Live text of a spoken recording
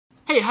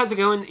Hey, how's it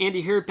going?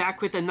 Andy here,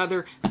 back with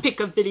another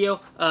pickup video.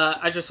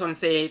 I just want to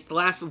say the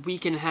last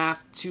week and a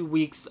half, 2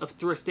 weeks of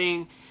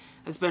thrifting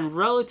has been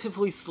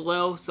relatively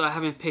slow, so I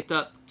haven't picked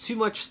up too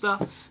much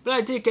stuff, but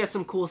I did get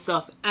some cool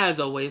stuff as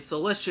always, so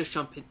let's just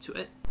jump into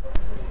it.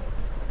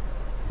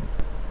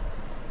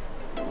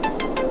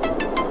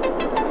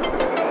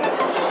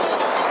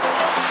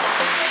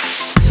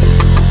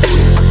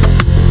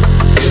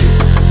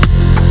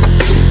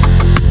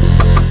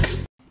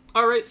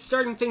 Alright,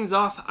 starting things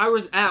off, I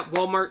was at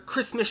Walmart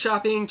Christmas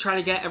shopping, trying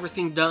to get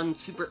everything done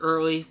super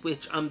early,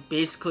 which I'm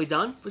basically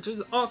done, which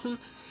is awesome.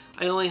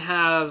 I only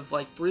have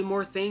like 3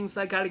 more things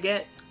I gotta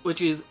get,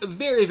 which is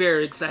very,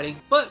 very exciting.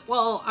 But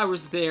while I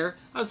was there,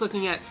 I was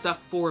looking at stuff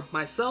for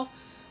myself.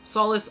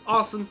 Saw this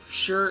awesome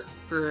shirt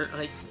for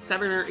like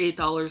 $7 or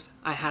 $8.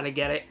 I had to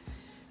get it.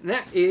 And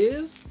that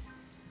is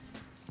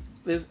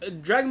this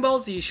Dragon Ball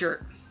Z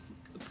shirt.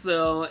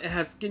 So it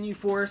has Ginyu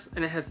Force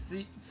and it has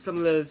some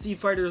of the Z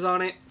fighters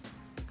on it.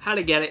 How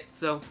to get it,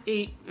 so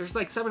there's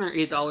like $7 or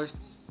 $8.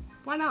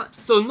 Why not?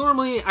 So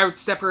normally I would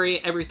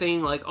separate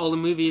everything, like all the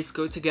movies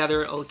go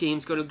together, all the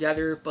games go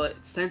together, but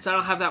since I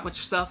don't have that much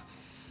stuff,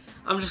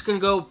 I'm just gonna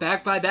go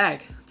bag by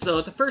bag.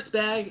 So the first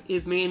bag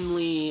is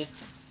mainly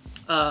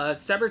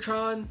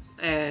Cybertron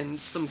and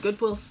some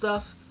Goodwill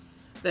stuff.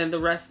 Then the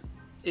rest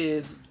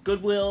is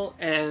Goodwill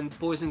and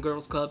Boys and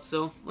Girls Club,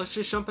 so let's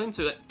just jump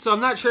into it. So I'm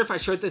not sure if I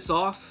showed this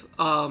off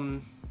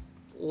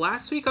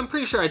last week. I'm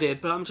pretty sure I did,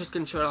 but I'm just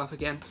gonna show it off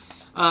again.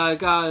 I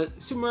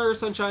got Super Mario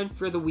Sunshine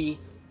for the Wii,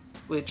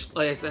 which,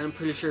 like I said, I'm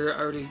pretty sure I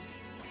already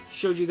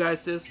showed you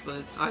guys this,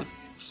 but I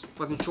just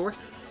wasn't sure.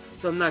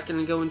 So I'm not going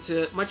to go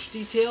into much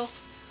detail.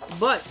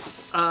 But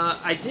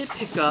I did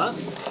pick up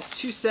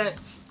 2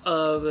 sets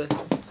of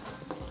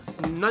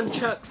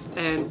nunchucks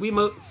and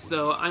Wiimotes,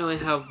 so I only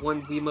have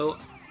 1 Wiimote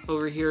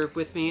over here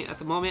with me at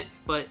the moment,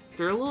 but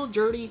they're a little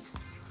dirty.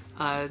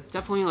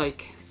 Definitely,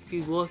 like, if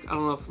you look, I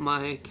don't know if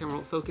my camera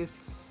will focus.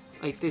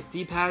 Like, this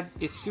D-pad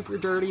is super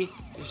dirty.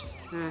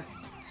 Just,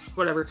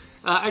 whatever.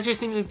 I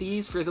just needed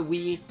these for the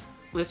Wii.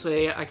 This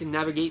way I can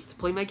navigate to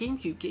play my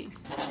GameCube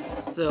games.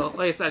 So,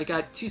 like I said, I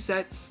got 2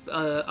 sets.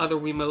 Other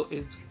Wiimote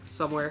is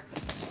somewhere.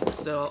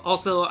 So,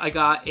 also, I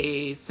got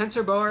a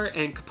sensor bar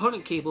and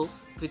component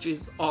cables, which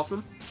is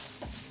awesome.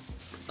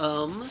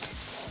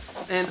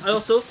 And I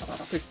also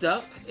picked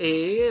up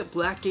a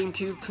black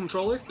GameCube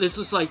controller. This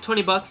was like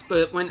 20 bucks,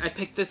 but when I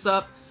picked this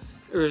up,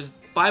 there was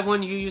buy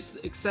 1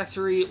 used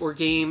accessory or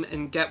game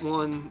and get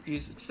 1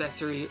 used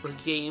accessory or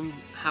game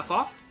half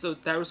off. So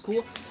that was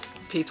cool.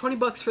 Paid 20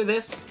 bucks for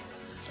this.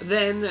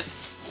 Then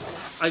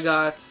I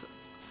got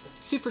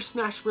Super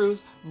Smash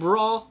Bros.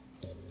 Brawl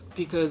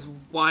because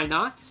why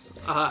not?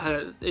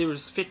 It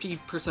was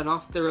 50%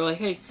 off. They were like,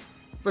 hey,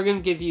 we're going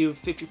to give you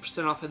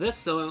 50% off of this.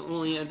 So I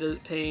only ended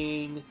up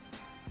paying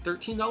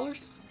 $13,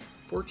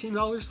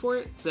 $14 for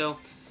it. So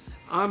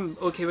I'm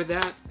okay with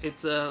that.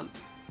 It's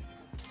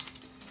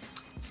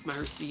my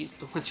receipt.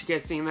 Don't want you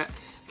guys seeing that.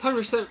 It's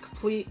 100%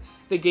 complete.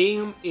 The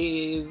game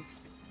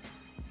is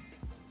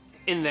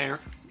in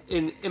there,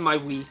 in my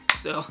Wii,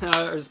 so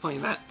I was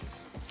playing that.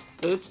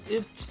 So it's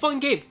a fun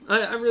game.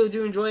 I really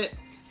do enjoy it.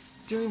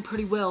 Doing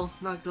pretty well,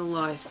 not gonna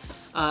lie.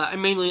 I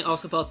mainly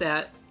also bought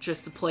that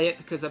just to play it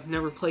because I've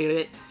never played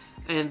it,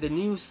 and the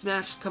new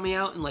Smash is coming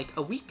out in like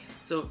a week,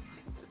 so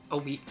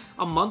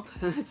a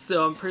month,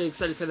 so I'm pretty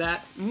excited for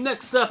that.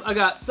 Next up, I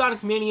got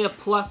Sonic Mania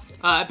Plus.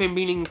 I've been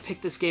meaning to pick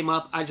this game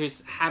up. I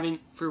just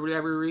haven't for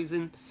whatever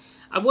reason.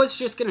 I was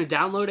just gonna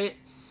download it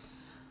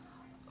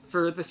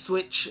for the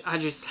Switch. I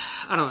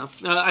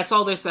don't know. I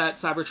saw this at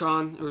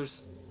Cybertron. It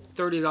was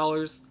 $30.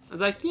 I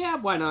was like, yeah,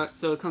 why not?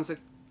 So it comes with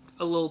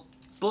a little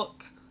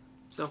book,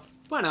 so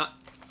why not?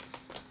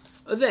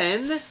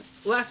 Then,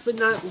 last but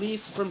not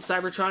least, from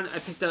Cybertron, I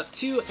picked up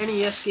 2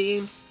 NES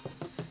games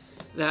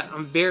that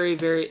I'm very,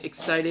 very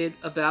excited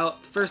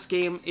about. The first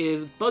game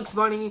is Bugs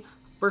Bunny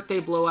Birthday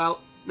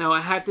Blowout. Now,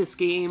 I had this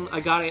game. I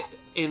got it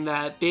in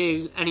that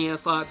big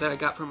NES lot that I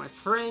got from my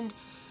friend,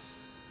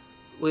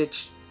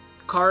 which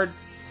card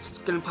is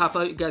going to pop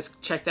up. You guys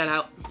check that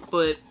out.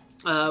 But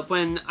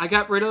when I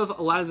got rid of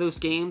a lot of those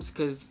games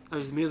because I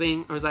was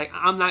moving, I was like,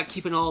 I'm not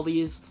keeping all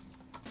these.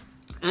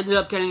 I ended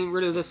up getting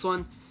rid of this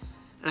one.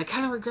 And I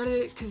kind of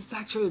regretted it because it's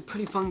actually a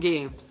pretty fun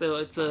game. So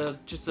it's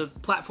just a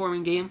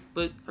platforming game,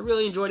 but I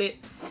really enjoyed it.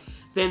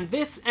 Then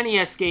this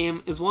NES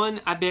game is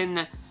one I've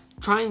been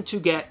trying to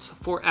get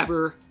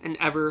forever and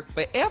ever.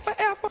 Forever,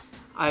 ever.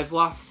 I've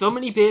lost so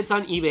many bids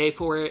on eBay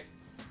for it.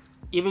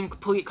 Even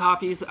complete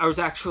copies. It was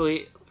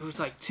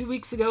like 2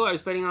 weeks ago, I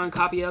was betting on a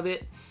copy of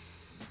it.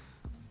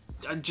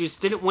 I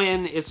just didn't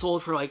win. It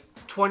sold for like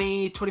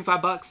 20,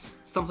 25 bucks,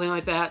 something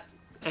like that.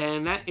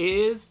 And that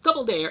is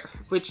Double Dare,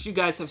 which you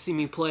guys have seen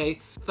me play.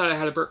 Thought I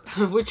had a burp.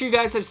 Which you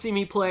guys have seen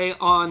me play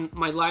on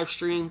my live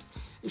streams.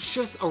 It's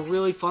just a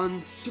really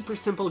fun, super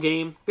simple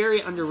game.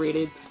 Very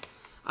underrated.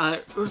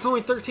 It was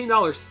only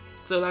 $13.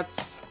 So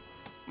that's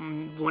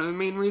one of the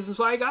main reasons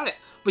why I got it.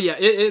 But yeah,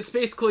 it's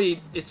basically,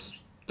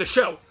 it's the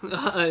show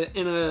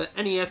in a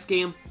NES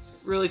game.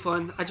 Really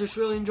fun. I just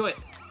really enjoy it.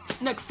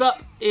 Next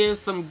up is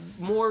some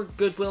more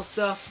Goodwill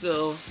stuff.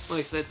 So, like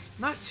I said,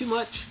 not too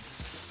much.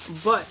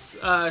 But,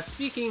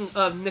 speaking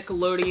of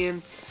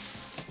Nickelodeon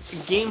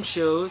game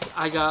shows,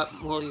 I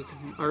got, well, you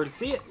can already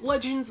see it,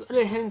 Legends of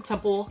the Hidden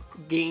Temple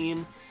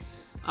game.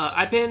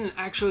 I've been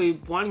actually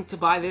wanting to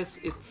buy this.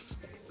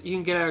 You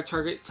can get it at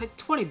Target. It's like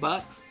 20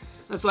 bucks.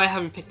 That's why I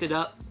haven't picked it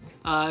up.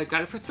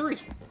 Got it for $3.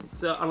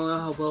 So, I don't know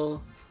how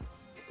well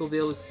we'll be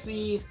able to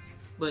see,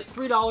 but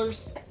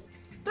 $3,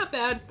 not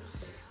bad.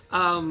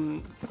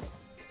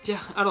 Yeah,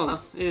 I don't know.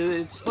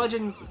 It's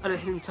Legends of the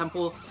Hidden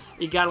Temple.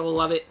 You gotta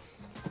love it.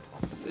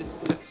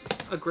 It's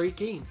a great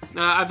game.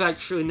 I've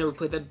actually never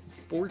played that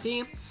board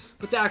game,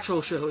 but the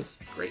actual show is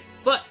great.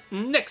 But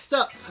next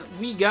up,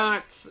 we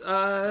got,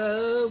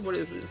 what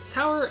is this?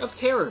 Tower of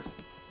Terror.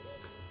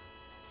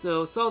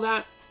 So, saw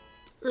that.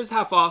 It was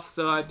half off,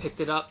 so I picked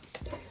it up.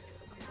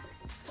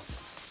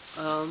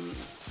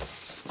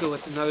 Let's go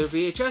with another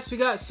VHS. We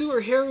got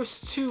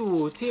Superheroes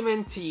 2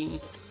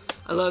 TMNT.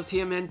 I love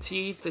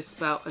TMNT. This is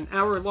about an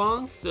hour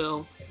long,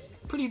 so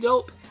pretty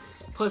dope.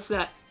 Plus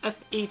that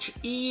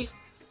FHE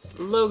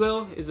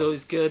logo is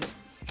always good.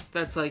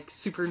 That's like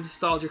super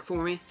nostalgic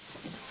for me.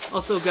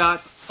 Also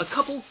got a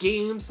couple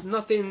games,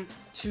 nothing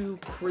too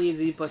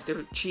crazy, but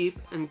they're cheap,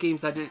 and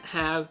games I didn't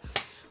have.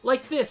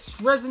 Like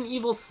this, Resident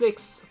Evil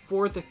 6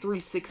 for the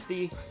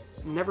 360.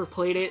 Never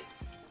played it.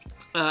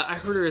 I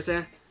heard it was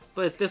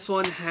but this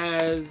one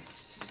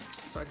has,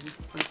 if I can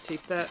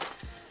tape that,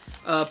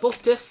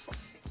 both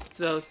discs.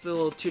 So it's a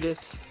little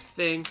 2-disc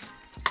thing.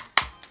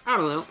 I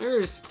don't know, it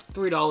was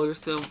 $3,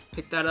 so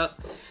pick that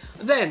up.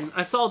 Then,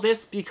 I saw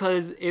this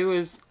because it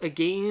was a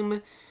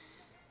game.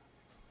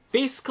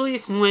 Basically,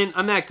 when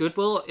I'm at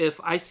Goodwill, if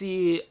I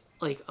see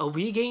like a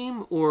Wii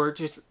game or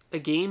just a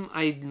game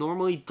I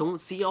normally don't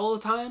see all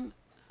the time,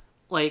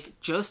 like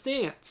Just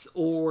Dance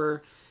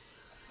or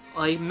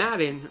like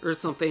Madden or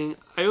something,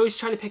 I always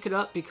try to pick it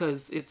up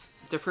because it's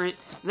different.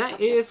 And that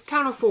is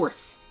Counter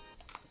Force.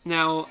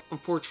 Now,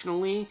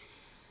 unfortunately,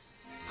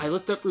 I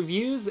looked up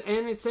reviews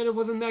and it said it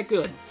wasn't that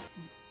good.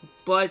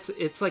 But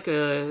it's like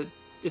a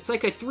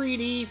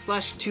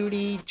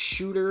 3D/2D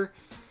shooter.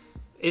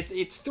 It's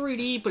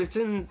 3D, but it's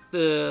in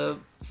the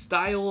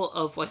style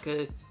of like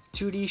a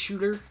 2D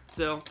shooter.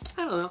 So,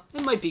 I don't know.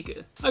 It might be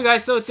good. Alright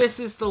guys, so this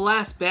is the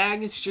last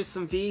bag. It's just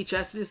some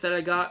VHSs that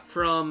I got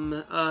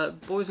from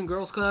Boys and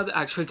Girls Club.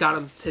 I actually got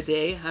them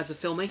today as of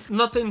filming.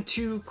 Nothing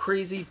too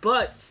crazy,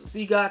 but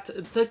we got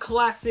the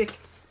classic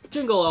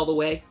Jingle All the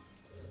Way.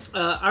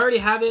 I already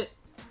have it,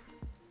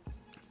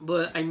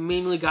 but I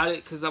mainly got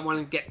it because I want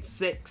to get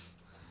 6.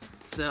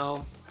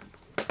 So,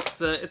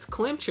 it's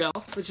clamshell,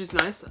 which is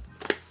nice.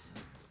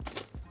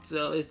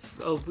 So, it's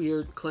a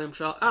weird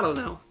clamshell. I don't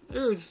know.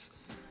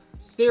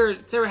 They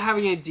were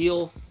having a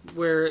deal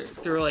where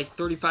they were like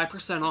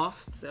 35%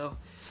 off. So,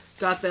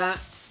 got that.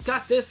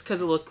 Got this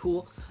because it looked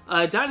cool.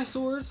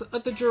 Dinosaurs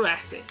of the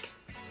Jurassic.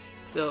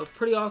 So,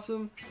 pretty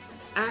awesome.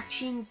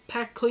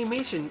 Action-packed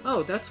claymation.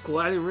 Oh, that's cool.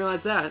 I didn't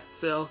realize that.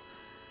 So,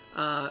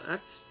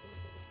 that's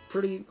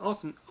pretty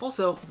awesome.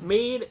 Also,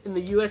 made in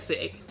the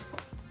USA.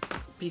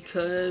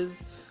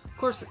 Because, of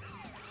course it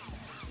is.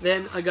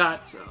 Then I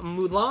got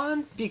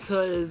Mulan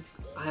because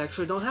I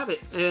actually don't have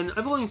it. And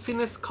I've only seen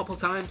this a couple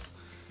times.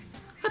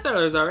 I thought it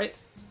was alright.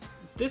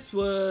 This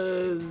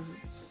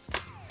was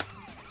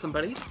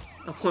somebody's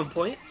at one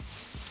point.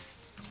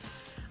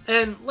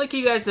 And like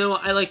you guys know,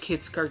 I like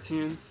kids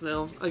cartoons.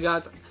 So I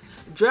got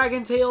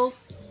Dragon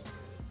Tales.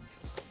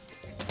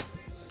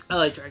 I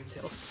like Dragon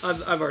Tales.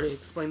 I've already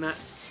explained that.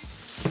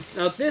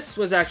 Now this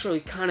was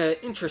actually kind of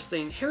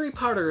interesting. Harry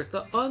Potter,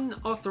 the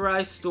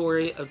Unauthorized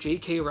Story of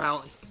J.K.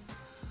 Rowling.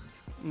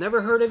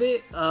 Never heard of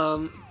it.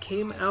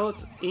 Came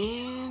out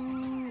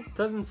in...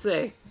 doesn't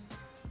say.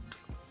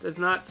 Does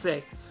not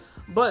say.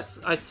 But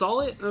I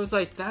saw it and I was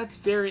like, that's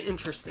very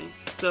interesting.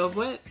 So I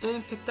went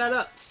and picked that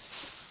up.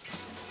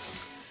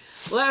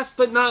 Last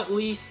but not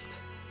least,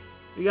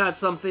 we got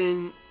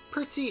something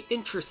pretty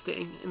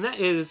interesting. And that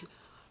is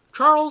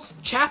Charles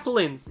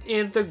Chaplin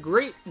and the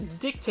Great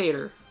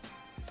Dictator.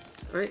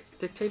 Right?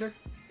 Dictator?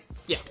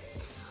 Yeah.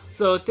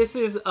 So this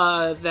is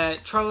that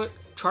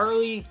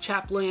Charlie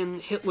Chaplin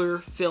Hitler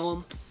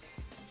film.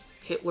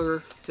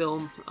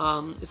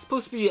 It's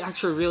supposed to be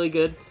actually really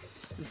good.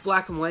 It's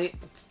black and white.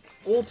 It's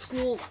old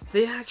school.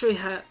 They actually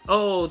had...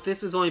 oh,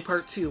 this is only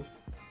part 2.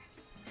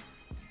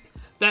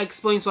 That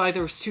explains why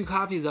there was 2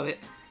 copies of it.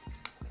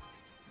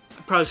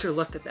 I probably should have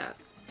looked at that.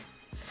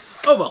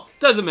 Oh well,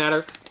 doesn't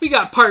matter. We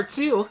got part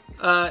 2.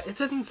 It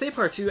doesn't say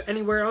part 2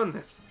 anywhere on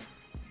this.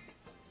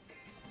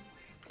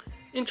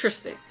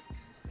 Interesting.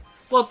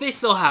 Well, they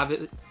still have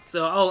it,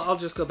 so I'll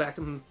just go back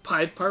and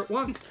buy part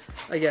 1,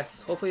 I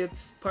guess. Hopefully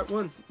it's part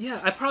 1.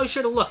 Yeah, I probably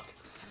should have looked.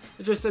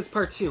 It just says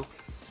part 2.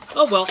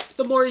 Oh well,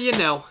 the more you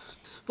know.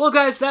 Well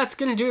guys, that's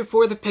going to do it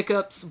for the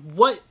pickups.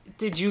 What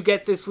did you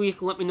get this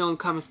week? Let me know in the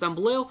comments down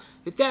below.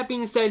 With that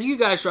being said, you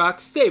guys rock,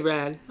 stay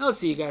rad. I'll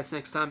see you guys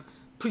next time.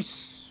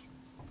 Peace.